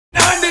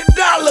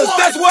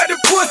that's what the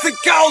pussy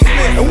cost me.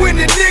 And when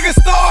the nigga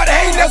started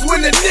hating, that's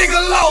when the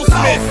nigga lost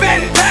me.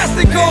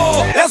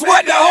 Fantastical, that's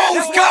what the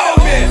hoes call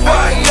me.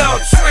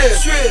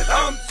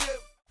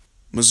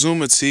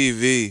 Mazuma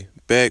TV,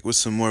 back with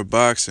some more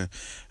boxing.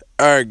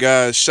 Alright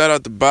guys, shout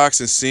out the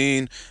boxing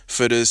scene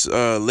for this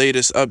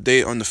latest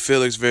update on the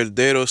Felix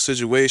Verdejo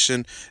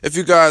situation. If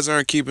you guys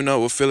aren't keeping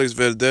up with Felix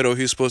Verdejo,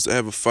 he's supposed to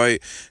have a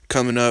fight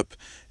coming up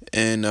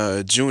in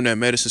June at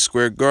Madison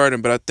Square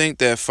Garden, but I think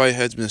that fight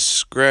has been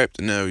scrapped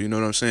now, you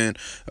know what I'm saying?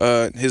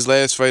 His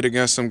last fight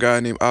against some guy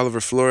named Oliver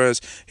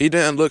Flores, he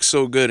didn't look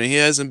so good, and he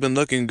hasn't been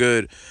looking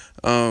good.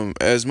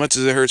 As much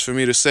as it hurts for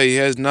me to say, he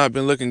has not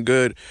been looking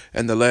good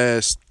in the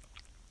last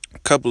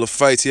couple of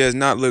fights. He has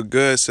not looked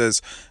good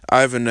since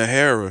Ivan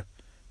Nahara,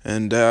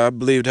 and I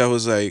believe that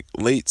was like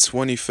late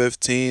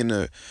 2015.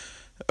 It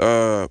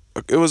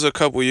was a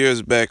couple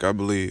years back, I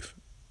believe,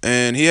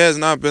 and he has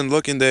not been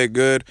looking that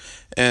good,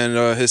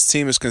 and his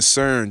team is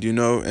concerned, you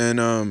know,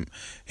 and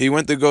he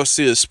went to go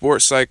see a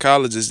sports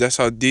psychologist. That's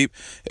how deep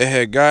it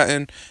had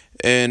gotten.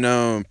 And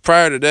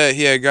prior to that,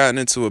 he had gotten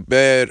into a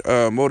bad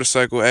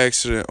motorcycle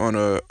accident on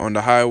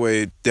the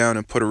highway down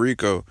in Puerto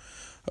Rico.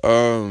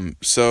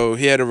 So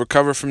he had to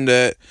recover from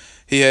that.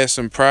 He had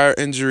some prior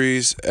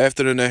injuries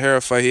after the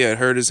Nahara fight. He had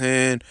hurt his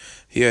hand.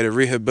 He had to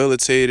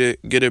rehabilitate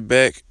it, get it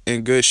back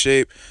in good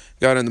shape.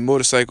 Got in the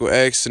motorcycle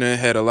accident.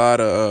 Had a lot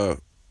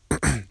of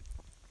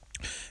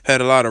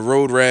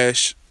road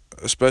rash,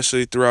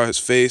 especially throughout his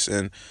face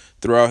and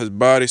throughout his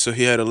body. So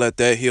he had to let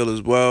that heal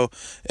as well.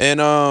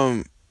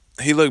 And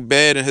he looked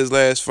bad in his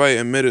last fight,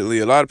 admittedly.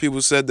 A lot of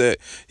people said that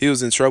he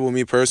was in trouble.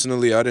 Me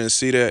personally, I didn't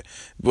see that.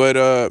 But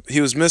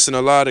he was missing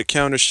a lot of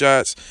counter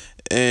shots,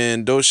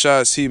 and those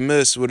shots he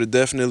missed would have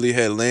definitely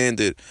had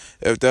landed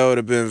if that would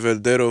have been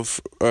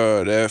Verdejo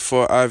that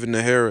fought Ivan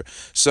Nahara.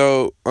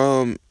 So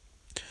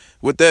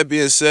with that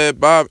being said,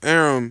 Bob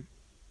Arum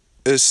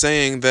is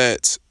saying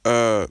that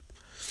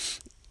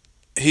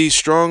he's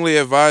strongly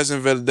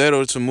advising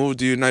Verdejo to move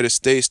to the United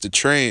States to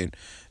train.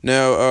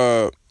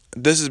 Now,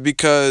 this is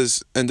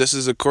because, and this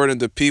is according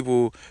to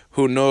people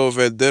who know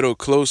Verdejo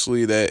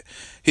closely, that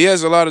he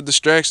has a lot of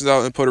distractions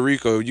out in Puerto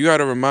Rico. You got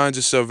to remind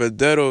yourself,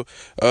 Verdejo,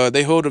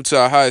 they hold him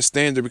to a high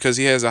standard because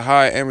he has a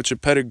high amateur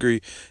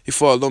pedigree. He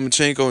fought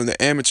Lomachenko in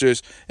the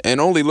amateurs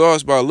and only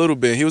lost by a little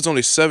bit. He was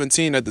only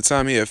 17 at the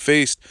time he had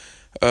faced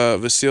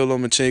Vasil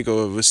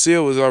Lomachenko.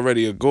 Vasil was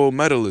already a gold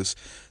medalist.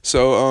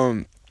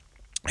 So,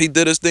 he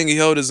did his thing, he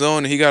held his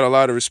own, and he got a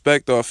lot of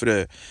respect off of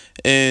that.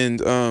 And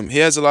he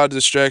has a lot of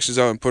distractions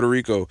out in Puerto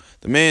Rico.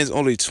 The man's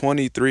only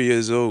 23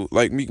 years old,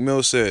 like Meek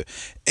Mill said.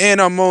 And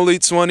I'm only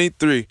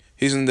 23.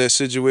 He's in that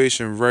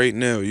situation right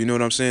now, you know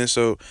what I'm saying?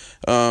 So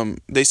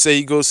they say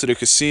he goes to the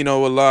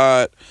casino a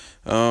lot.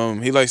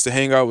 He likes to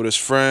hang out with his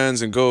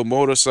friends and go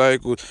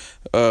motorcycling,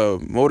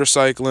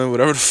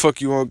 whatever the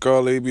fuck you want to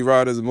call it. He be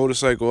riding his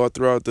motorcycle all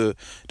throughout the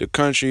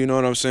country, you know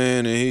what I'm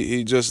saying? And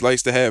he just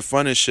likes to have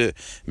fun and shit.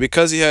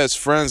 Because he has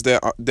friends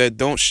that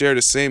don't share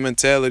the same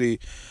mentality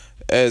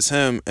as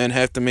him and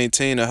have to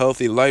maintain a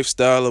healthy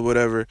lifestyle or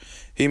whatever,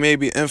 he may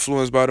be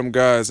influenced by them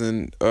guys,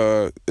 and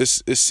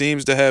it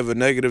seems to have a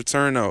negative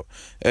turnout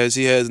as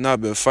he has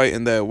not been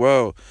fighting that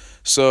well.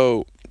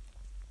 So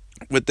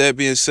with that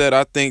being said,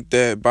 I think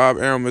that Bob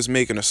Arum is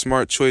making a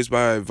smart choice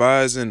by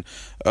advising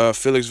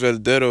Felix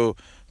Verdejo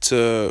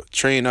to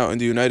train out in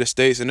the United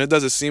States, and it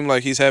doesn't seem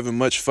like he's having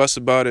much fuss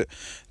about it.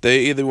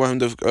 They either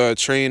want him to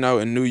train out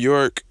in New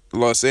York,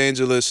 Los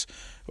Angeles,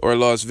 or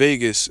Las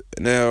Vegas.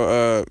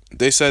 Now,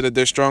 they said that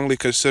they're strongly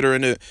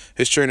considering it.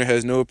 His trainer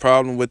has no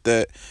problem with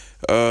that.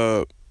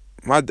 I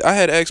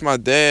had asked my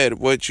dad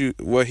what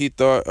he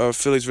thought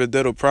Felix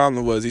Verdejo's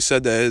problem was. He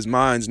said that his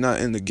mind's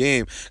not in the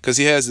game because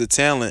he has the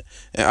talent,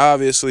 and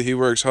obviously he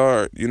works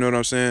hard. You know what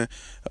I'm saying?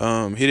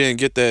 He didn't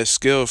get that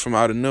skill from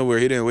out of nowhere.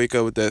 He didn't wake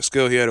up with that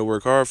skill. He had to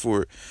work hard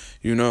for it,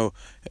 you know.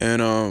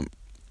 And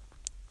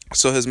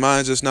so his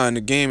mind's just not in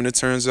the game, and it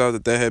turns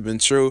out that had been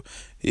true.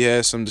 He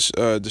had some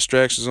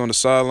distractions on the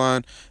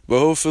sideline, but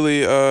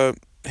hopefully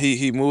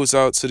he moves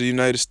out to the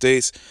United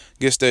States,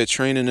 gets that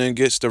training in,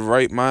 gets the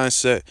right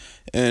mindset,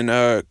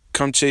 and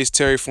come chase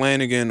Terry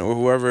Flanagan or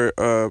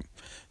whoever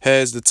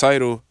has the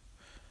title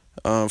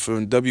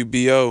from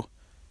WBO,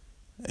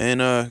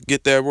 and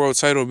get that world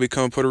title,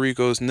 become Puerto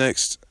Rico's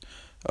next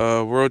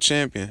world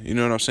champion. You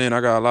know what I'm saying?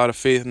 I got a lot of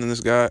faith in this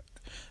guy.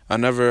 I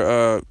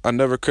never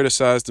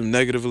criticized him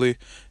negatively,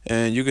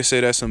 and you can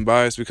say that's some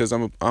bias because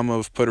I'm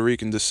of Puerto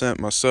Rican descent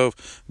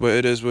myself, but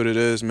it is what it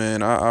is,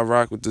 man. I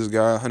rock with this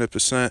guy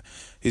 100%.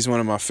 He's one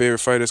of my favorite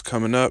fighters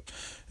coming up,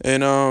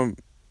 and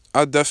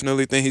I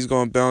definitely think he's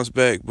going to bounce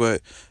back,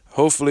 but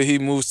hopefully he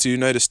moves to the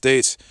United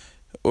States,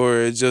 or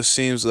it just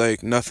seems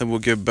like nothing will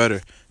get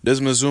better. This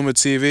is Mazuma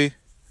TV.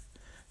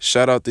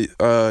 Shout out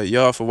to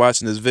y'all for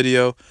watching this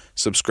video.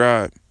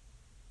 Subscribe.